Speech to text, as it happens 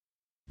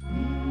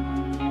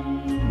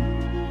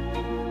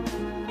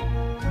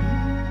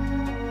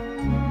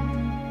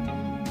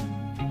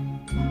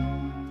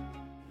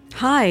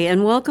Hi,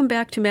 and welcome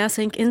back to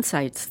MassINC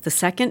Insights, the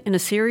second in a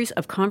series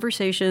of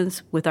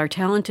conversations with our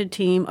talented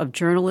team of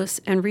journalists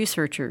and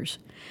researchers.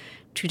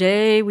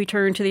 Today, we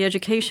turn to the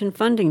education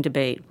funding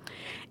debate,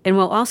 and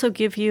we'll also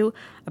give you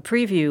a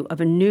preview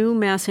of a new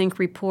MassINC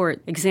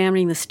report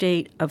examining the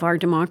state of our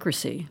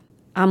democracy.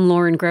 I'm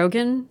Lauren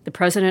Grogan, the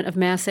president of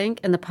MassINC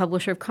and the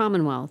publisher of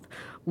Commonwealth.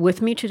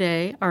 With me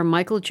today are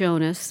Michael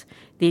Jonas,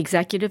 the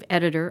executive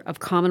editor of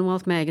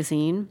Commonwealth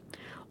Magazine,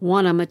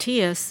 Juana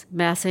Matias,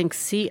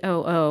 MassINC's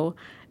COO,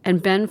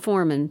 and Ben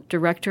Foreman,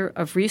 Director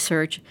of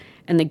Research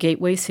and the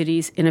Gateway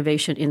Cities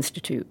Innovation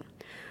Institute.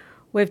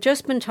 We've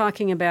just been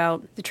talking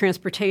about the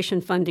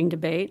transportation funding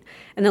debate,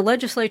 and the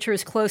legislature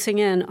is closing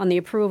in on the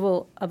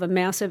approval of a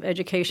massive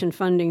education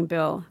funding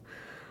bill.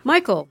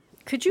 Michael,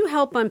 could you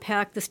help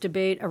unpack this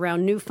debate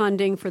around new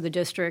funding for the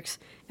districts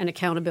and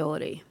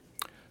accountability?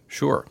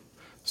 Sure.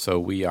 So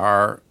we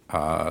are,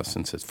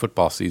 since it's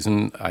football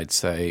season, I'd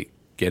say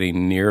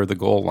getting near the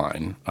goal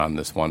line on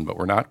this one, but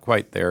we're not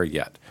quite there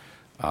yet.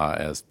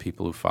 As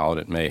people who followed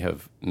it may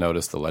have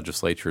noticed, the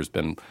legislature has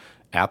been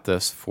at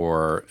this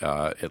for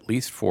at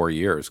least 4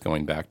 years,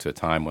 going back to a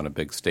time when a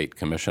big state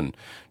commission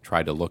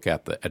tried to look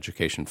at the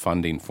education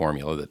funding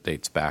formula that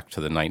dates back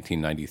to the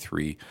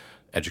 1993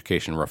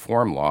 education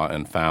reform law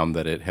and found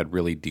that it had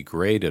really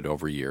degraded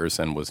over years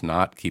and was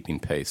not keeping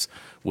pace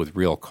with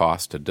real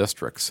cost to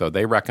districts. So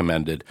they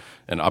recommended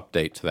an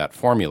update to that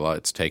formula.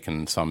 It's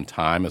taken some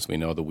time. As we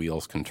know, the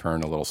wheels can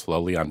turn a little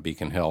slowly on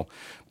Beacon Hill,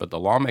 but the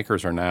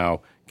lawmakers are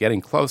now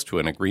getting close to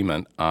an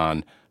agreement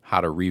on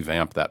how to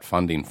revamp that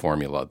funding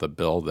formula. The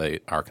bill they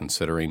are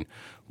considering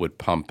would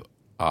pump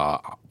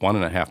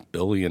 $1.5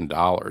 billion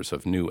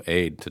of new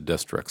aid to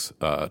districts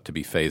to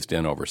be phased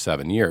in over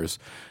 7 years,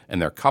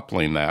 and they're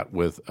coupling that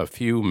with a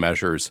few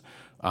measures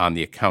on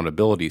the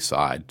accountability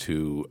side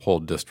to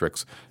hold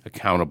districts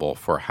accountable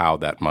for how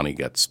that money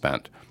gets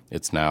spent.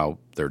 It's now,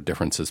 there are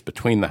differences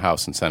between the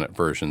House and Senate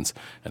versions,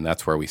 and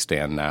that's where we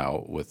stand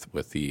now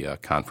with the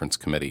conference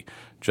committee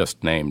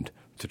just named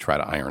to try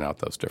to iron out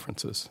those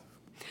differences.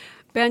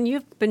 Ben,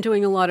 you've been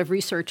doing a lot of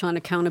research on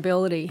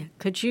accountability.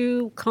 Could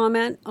you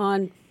comment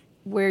on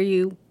where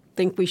you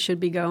think we should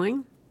be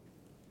going?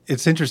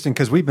 It's interesting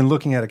because we've been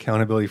looking at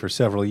accountability for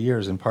several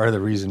years, and part of the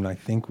reason I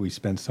think we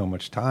spend so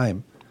much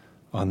time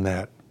on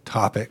that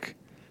topic,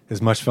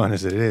 as much fun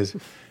as it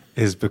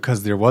is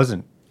because there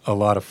wasn't a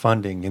lot of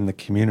funding in the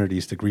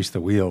communities to grease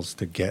the wheels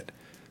to get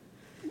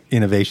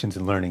innovations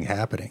and learning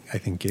happening. I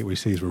think gateway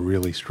cities were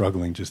really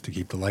struggling just to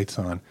keep the lights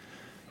on.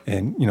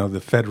 And, the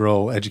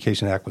Federal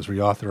Education Act was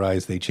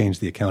reauthorized. They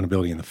changed the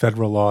accountability in the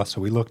federal law. So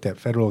we looked at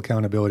federal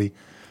accountability,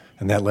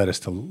 and that led us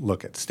to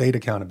look at state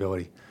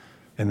accountability.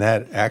 And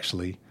that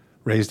actually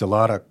raised a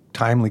lot of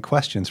timely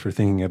questions for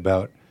thinking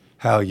about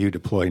how you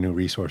deploy new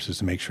resources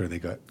to make sure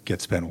they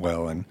get spent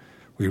well. And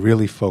we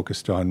really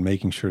focused on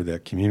making sure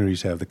that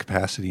communities have the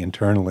capacity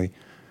internally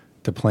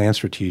to plan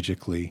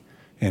strategically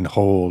and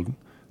hold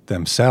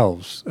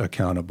themselves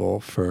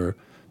accountable for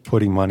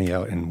putting money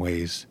out in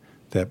ways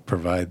that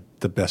provide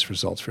the best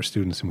results for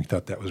students. And we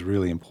thought that was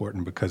really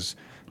important because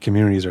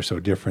communities are so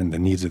different, the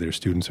needs of their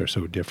students are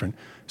so different.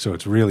 So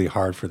it's really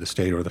hard for the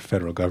state or the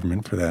federal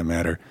government, for that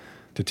matter,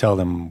 to tell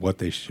them what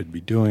they should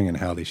be doing and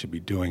how they should be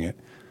doing it.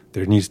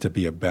 There needs to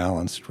be a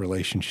balanced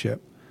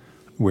relationship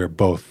where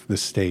both the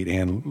state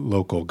and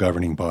local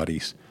governing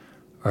bodies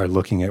are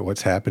looking at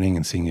what's happening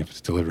and seeing if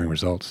it's delivering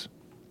results.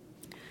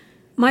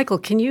 Michael,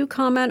 can you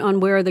comment on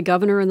where the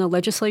governor and the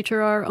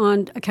legislature are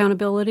on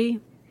accountability?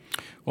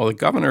 Well, the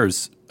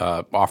governor's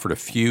offered a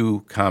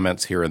few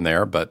comments here and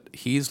there, but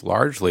he's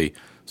largely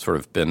sort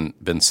of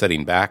been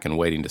sitting back and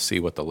waiting to see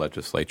what the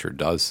legislature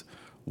does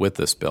with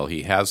this bill.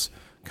 He has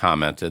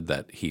commented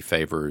that he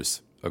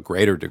favors a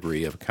greater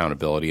degree of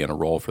accountability and a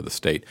role for the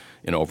state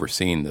in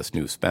overseeing this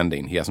new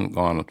spending. He hasn't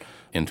gone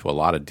into a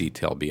lot of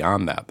detail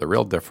beyond that. The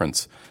real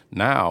difference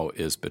now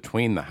is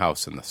between the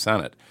House and the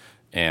Senate.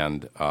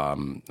 And,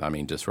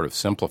 to sort of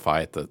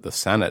simplify it, the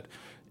Senate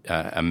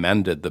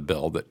amended the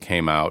bill that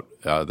came out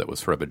that was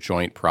sort of a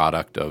joint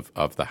product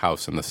of the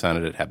House and the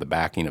Senate. It had the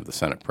backing of the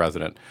Senate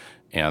president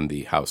and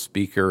the House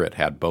Speaker. It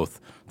had both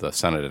the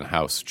Senate and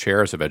House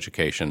chairs of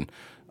education,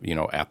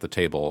 at the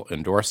table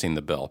endorsing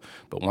the bill.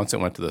 But once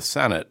it went to the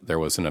Senate, there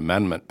was an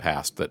amendment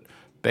passed that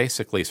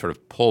basically sort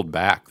of pulled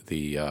back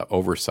the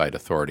oversight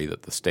authority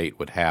that the state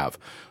would have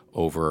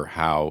over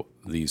how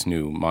these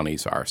new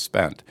monies are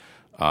spent.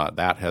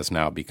 That has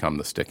now become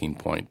the sticking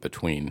point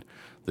between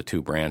the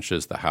two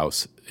branches. The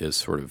House is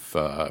sort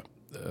of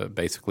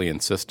basically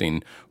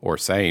insisting or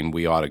saying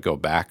we ought to go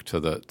back to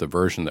the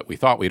version that we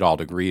thought we'd all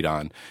agreed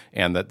on.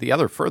 And that the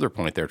other further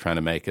point they're trying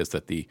to make is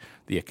that the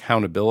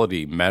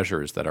accountability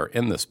measures that are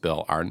in this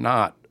bill are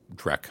not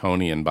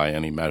draconian by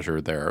any measure.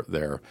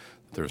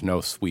 There's no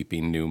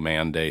sweeping new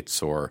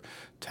mandates or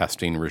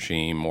testing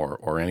regime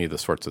or any of the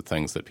sorts of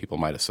things that people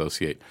might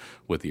associate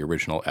with the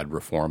original ed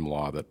reform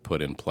law that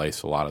put in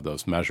place a lot of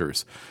those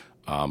measures.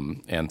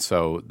 And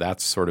so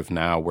that's sort of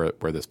now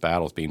where this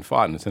battle's being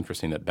fought. And it's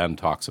interesting that Ben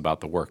talks about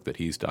the work that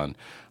he's done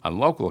on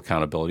local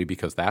accountability,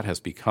 because that has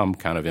become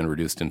kind of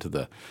introduced into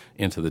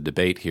the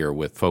debate here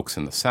with folks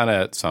in the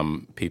Senate,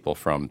 some people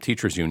from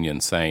teachers'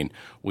 unions saying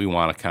we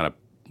want to kind of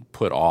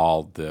put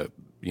all the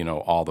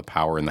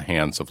power in the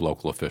hands of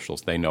local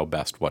officials. They know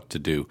best what to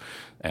do.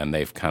 And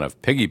they've kind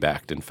of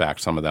piggybacked, in fact,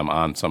 some of them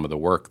on some of the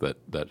work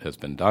that has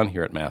been done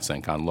here at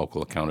MassINC on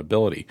local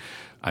accountability.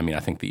 I mean, I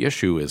think the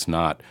issue is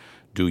not,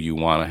 do you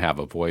want to have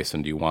a voice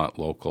and do you want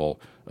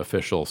local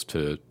officials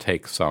to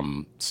take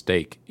some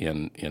stake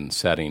in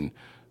setting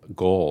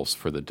goals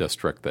for the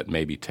district that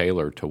may be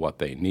tailored to what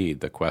they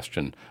need? The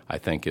question, I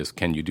think, is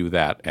can you do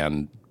that,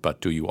 but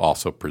do you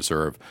also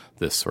preserve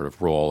this sort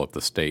of role of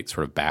the state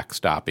sort of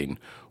backstopping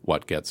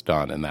what gets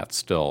done? And that's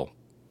still,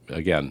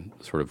 again,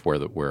 sort of where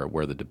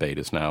the debate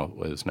is now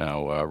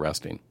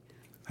resting.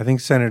 I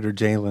think Senator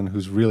Jalen,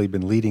 who's really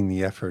been leading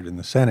the effort in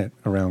the Senate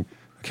around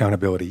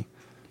accountability,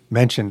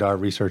 mentioned our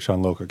research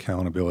on local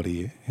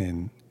accountability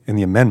in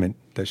the amendment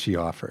that she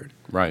offered.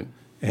 Right.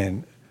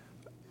 And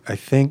I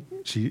think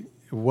she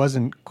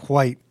wasn't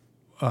quite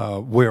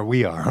where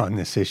we are on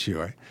this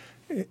issue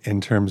in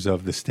terms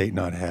of the state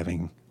not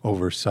having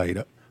oversight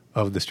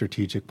of the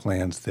strategic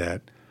plans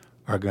that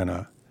are going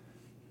to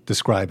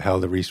describe how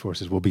the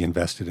resources will be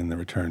invested in the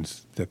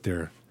returns that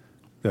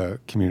the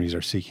communities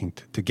are seeking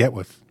to get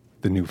with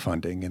the new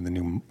funding and the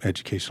new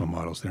educational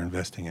models they're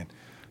investing in.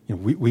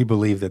 We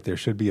believe that there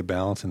should be a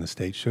balance, and the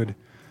state should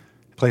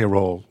play a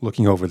role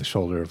looking over the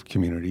shoulder of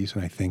communities.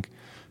 And I think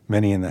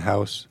many in the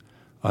House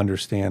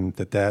understand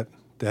that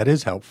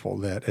is helpful,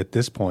 that at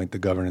this point the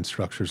governance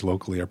structures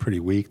locally are pretty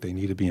weak. They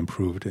need to be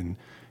improved, and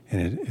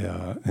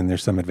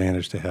there's some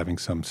advantage to having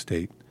some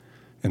state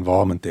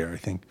involvement there. I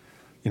think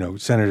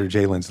Senator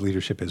Jalen's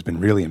leadership has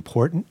been really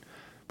important,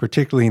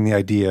 particularly in the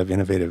idea of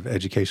innovative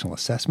educational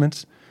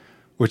assessments,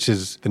 which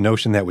is the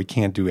notion that we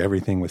can't do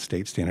everything with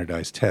state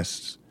standardized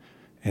tests,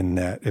 and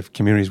that if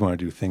communities want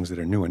to do things that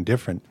are new and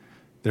different,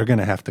 they're going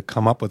to have to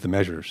come up with the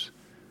measures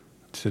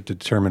to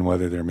determine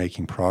whether they're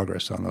making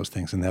progress on those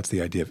things. And that's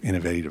the idea of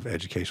innovative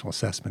educational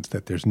assessments,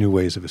 that there's new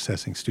ways of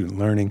assessing student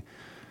learning,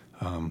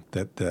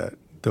 that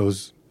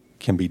those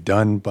can be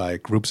done by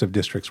groups of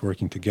districts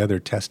working together,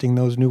 testing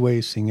those new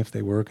ways, seeing if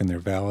they work and they're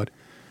valid.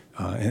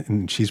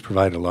 And she's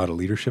provided a lot of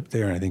leadership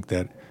there, and I think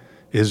that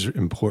is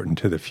important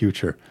to the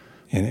future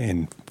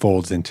and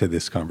folds into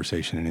this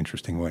conversation in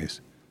interesting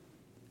ways.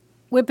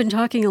 We've been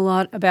talking a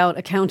lot about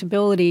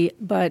accountability,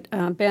 but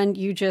Ben,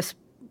 you just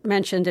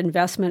mentioned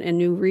investment in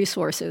new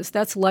resources.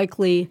 That's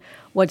likely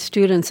what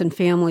students and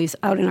families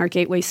out in our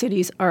gateway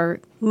cities are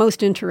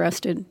most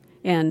interested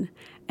in.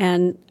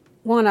 And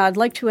Juana, I'd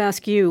like to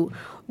ask you,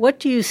 what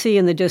do you see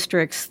in the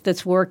districts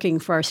that's working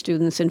for our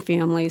students and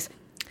families?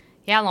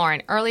 Yeah,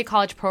 Lauren, early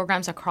college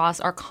programs across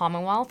our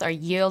Commonwealth are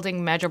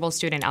yielding measurable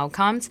student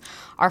outcomes.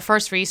 Our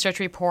first research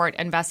report,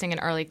 Investing in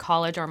Early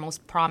College, Our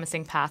Most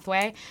Promising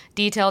Pathway,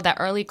 detailed that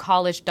early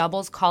college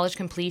doubles college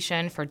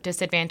completion for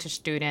disadvantaged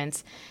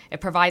students.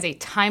 It provides a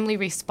timely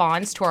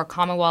response to our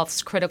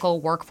Commonwealth's critical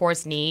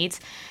workforce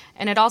needs,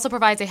 and it also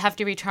provides a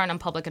hefty return on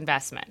public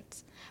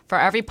investments. For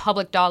every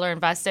public dollar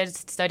invested,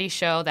 studies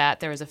show that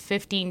there is a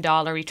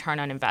 $15 return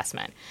on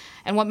investment.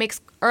 And what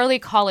makes early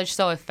college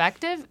so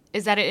effective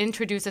is that it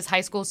introduces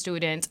high school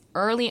students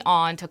early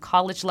on to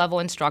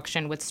college-level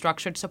instruction with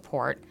structured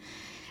support,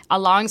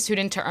 allowing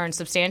students to earn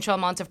substantial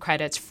amounts of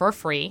credits for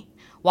free,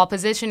 while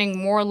positioning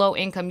more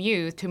low-income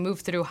youth to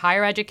move through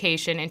higher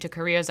education into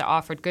careers that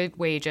offered good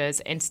wages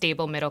and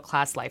stable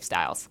middle-class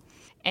lifestyles.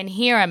 And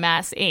here at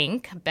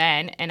MassINC,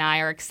 Ben and I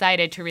are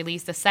excited to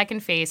release the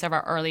second phase of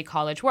our early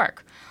college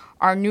work.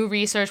 Our new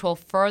research will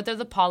further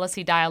the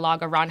policy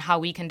dialogue around how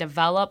we can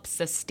develop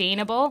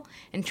sustainable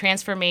and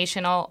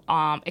transformational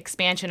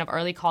expansion of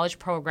early college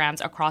programs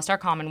across our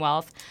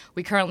Commonwealth.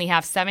 We currently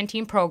have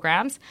 17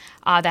 programs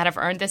that have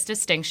earned this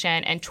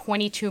distinction, and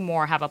 22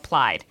 more have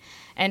applied.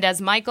 And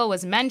as Michael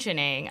was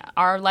mentioning,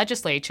 our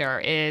legislature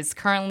is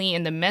currently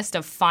in the midst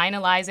of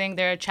finalizing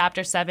their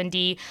Chapter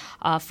 7D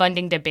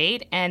funding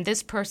debate, and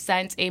this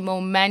presents a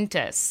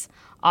momentous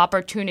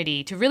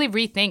opportunity to really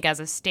rethink as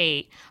a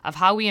state of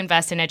how we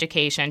invest in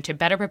education to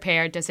better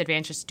prepare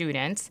disadvantaged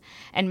students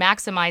and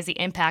maximize the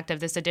impact of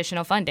this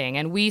additional funding.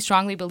 And we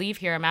strongly believe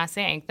here at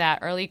MassINC that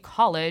early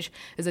college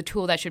is a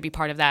tool that should be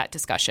part of that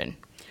discussion.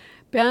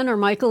 Ben or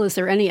Michael, is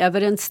there any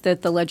evidence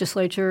that the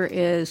legislature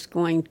is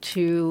going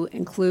to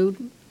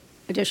include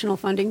additional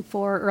funding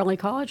for early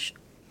college?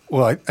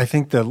 Well, I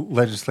think the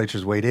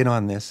legislature's weighed in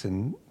on this,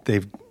 and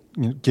they've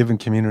given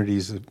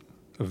communities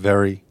a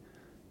very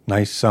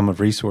nice sum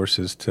of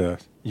resources to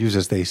use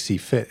as they see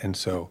fit. And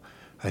so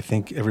I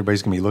think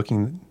everybody's going to be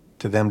looking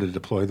to them to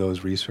deploy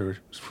those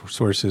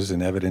resources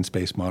and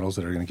evidence-based models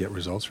that are going to get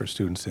results for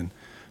students in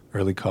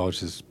early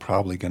college is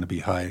probably going to be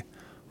high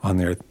on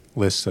their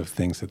lists of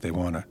things that they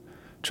want to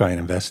try and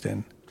invest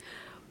in.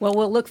 Well,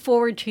 we'll look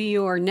forward to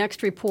your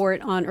next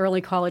report on early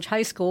college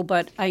high school,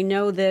 but I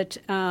know that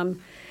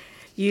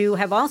you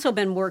have also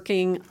been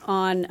working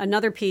on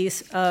another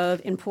piece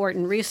of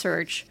important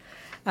research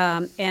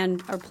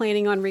and are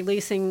planning on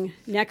releasing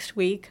next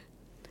week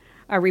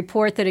a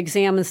report that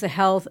examines the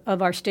health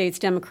of our state's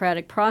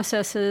democratic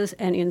processes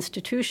and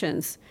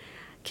institutions.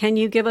 Can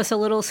you give us a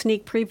little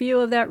sneak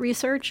preview of that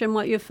research and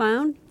what you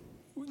found?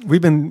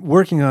 We've been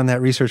working on that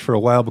research for a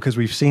while because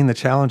we've seen the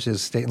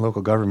challenges state and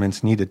local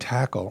governments need to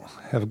tackle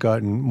have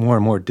gotten more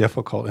and more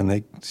difficult, and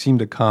they seem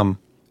to come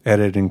at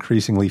an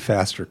increasingly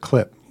faster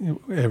clip.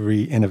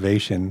 Every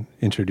innovation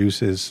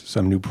introduces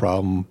some new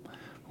problem,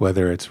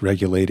 whether it's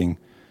regulating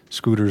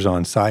scooters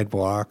on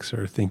sidewalks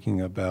or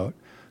thinking about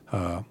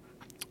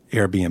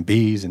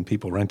Airbnbs and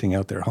people renting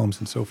out their homes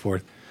and so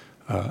forth.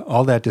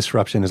 All that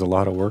disruption is a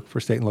lot of work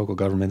for state and local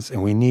governments,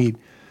 and we need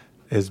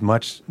as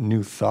much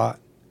new thought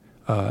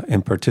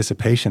and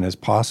participation as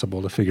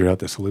possible to figure out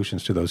the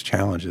solutions to those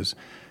challenges.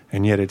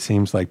 And yet it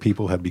seems like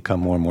people have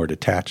become more and more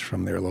detached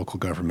from their local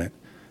government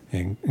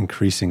and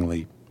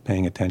increasingly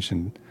paying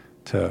attention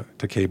to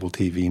cable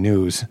TV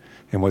news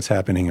and what's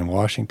happening in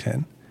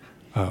Washington,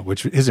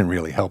 which isn't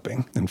really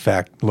helping. In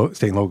fact,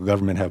 state and local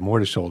government have more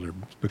to shoulder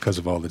because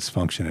of all the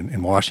dysfunction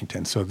in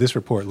Washington. So this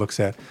report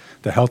looks at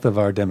the health of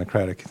our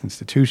democratic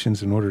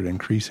institutions in order to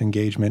increase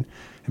engagement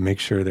and make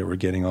sure that we're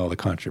getting all the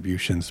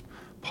contributions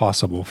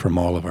possible from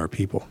all of our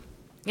people.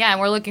 Yeah,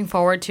 and we're looking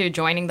forward to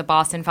joining the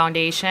Boston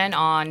Foundation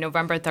on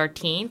November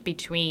 13th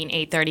between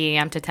 8:30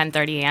 a.m. to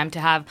 10:30 a.m.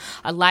 to have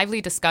a lively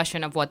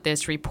discussion of what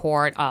this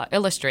report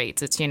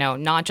illustrates. It's,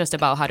 not just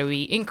about how do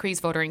we increase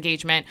voter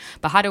engagement,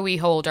 but how do we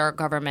hold our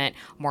government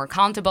more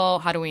accountable?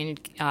 How do we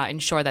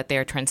ensure that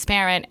they're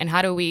transparent? And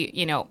how do we,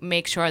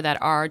 make sure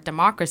that our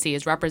democracy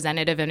is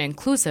representative and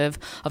inclusive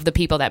of the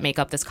people that make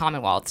up this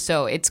Commonwealth?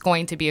 So it's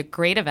going to be a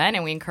great event,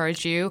 and we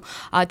encourage you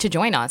to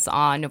join us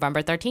on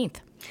November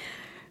 13th.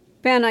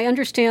 Ben, I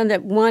understand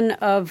that one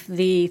of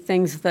the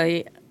things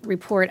the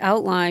report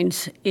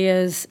outlines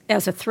is,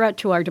 as a threat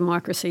to our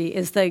democracy,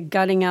 is the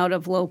gutting out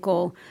of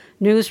local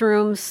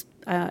newsrooms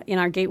in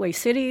our gateway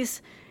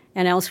cities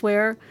and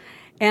elsewhere,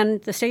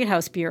 and the State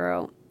House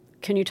Bureau.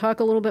 Can you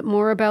talk a little bit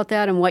more about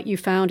that and what you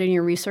found in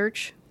your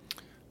research?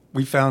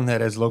 We found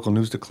that as local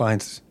news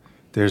declines,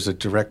 there's a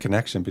direct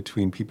connection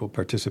between people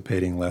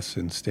participating less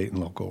in state and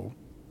local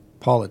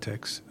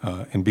politics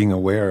and being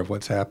aware of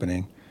what's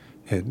happening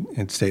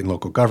in state and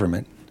local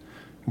government.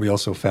 We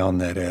also found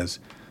that as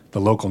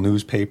the local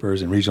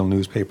newspapers and regional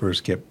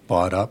newspapers get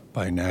bought up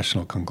by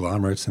national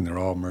conglomerates and they're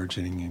all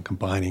merging and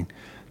combining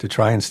to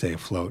try and stay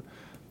afloat,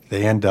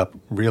 they end up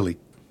really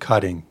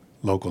cutting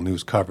local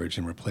news coverage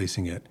and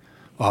replacing it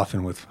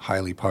often with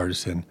highly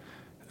partisan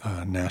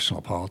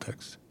national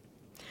politics.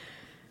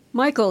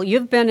 Michael,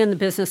 you've been in the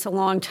business a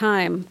long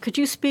time. Could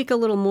you speak a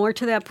little more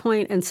to that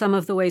point and some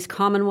of the ways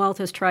Commonwealth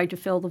has tried to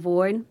fill the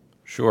void?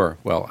 Sure.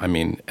 Well,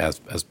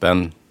 as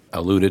Ben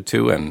alluded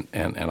to, and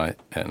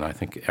I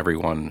think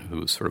everyone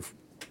who sort of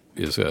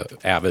is an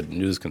avid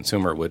news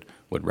consumer would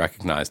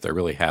recognize there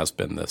really has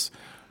been this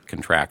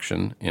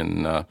contraction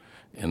in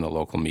the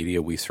local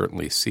media. We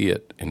certainly see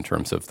it in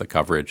terms of the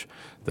coverage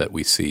that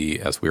we see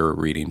as we were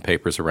reading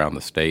papers around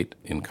the state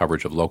in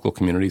coverage of local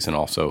communities, and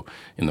also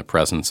in the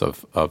presence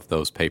of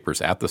those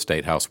papers at the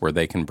State House, where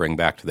they can bring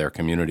back to their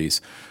communities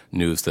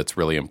news that's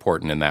really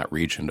important in that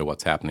region to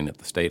what's happening at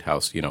the State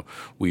House.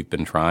 We've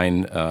been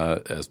trying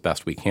as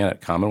best we can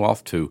at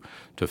Commonwealth to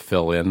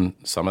fill in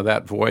some of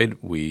that void.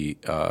 We're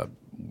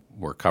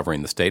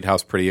covering the State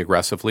House pretty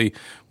aggressively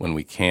when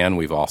we can.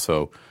 We've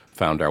also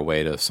found our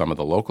way to some of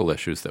the local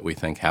issues that we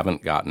think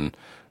haven't gotten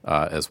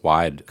as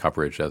wide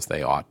coverage as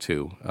they ought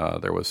to.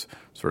 There was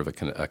sort of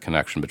a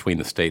connection between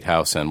the State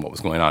House and what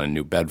was going on in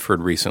New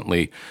Bedford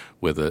recently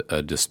with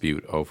a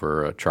dispute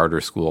over a charter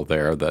school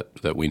there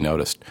that we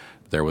noticed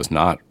there was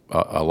not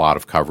a lot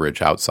of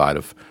coverage outside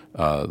of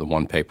the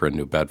one paper in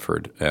New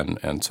Bedford.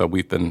 And so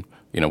we've been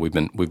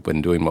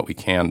doing what we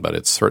can, but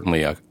it's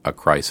certainly a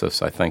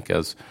crisis, I think,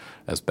 as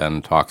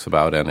Ben talks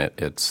about, and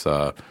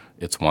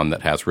it's one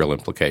that has real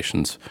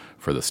implications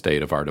for the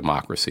state of our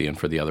democracy and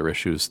for the other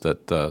issues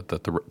that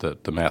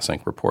the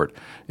MassINC report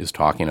is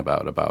talking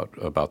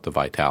about the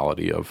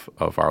vitality of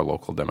our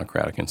local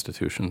democratic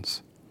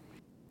institutions.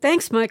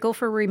 Thanks, Michael,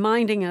 for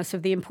reminding us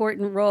of the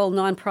important role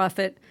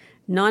nonprofit,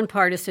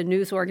 nonpartisan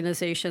news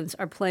organizations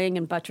are playing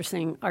in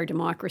buttressing our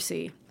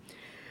democracy.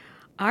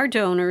 Our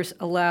donors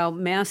allow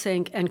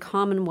MassINC and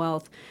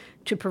Commonwealth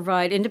to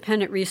provide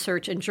independent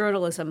research and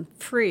journalism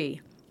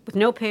free, with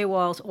no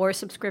paywalls or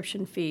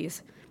subscription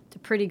fees. It's a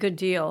pretty good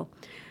deal.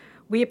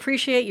 We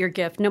appreciate your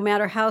gift, no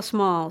matter how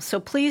small, so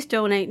please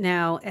donate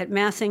now at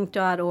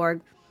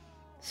massinc.org.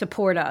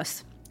 Support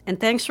us. And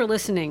thanks for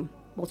listening.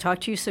 We'll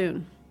talk to you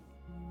soon.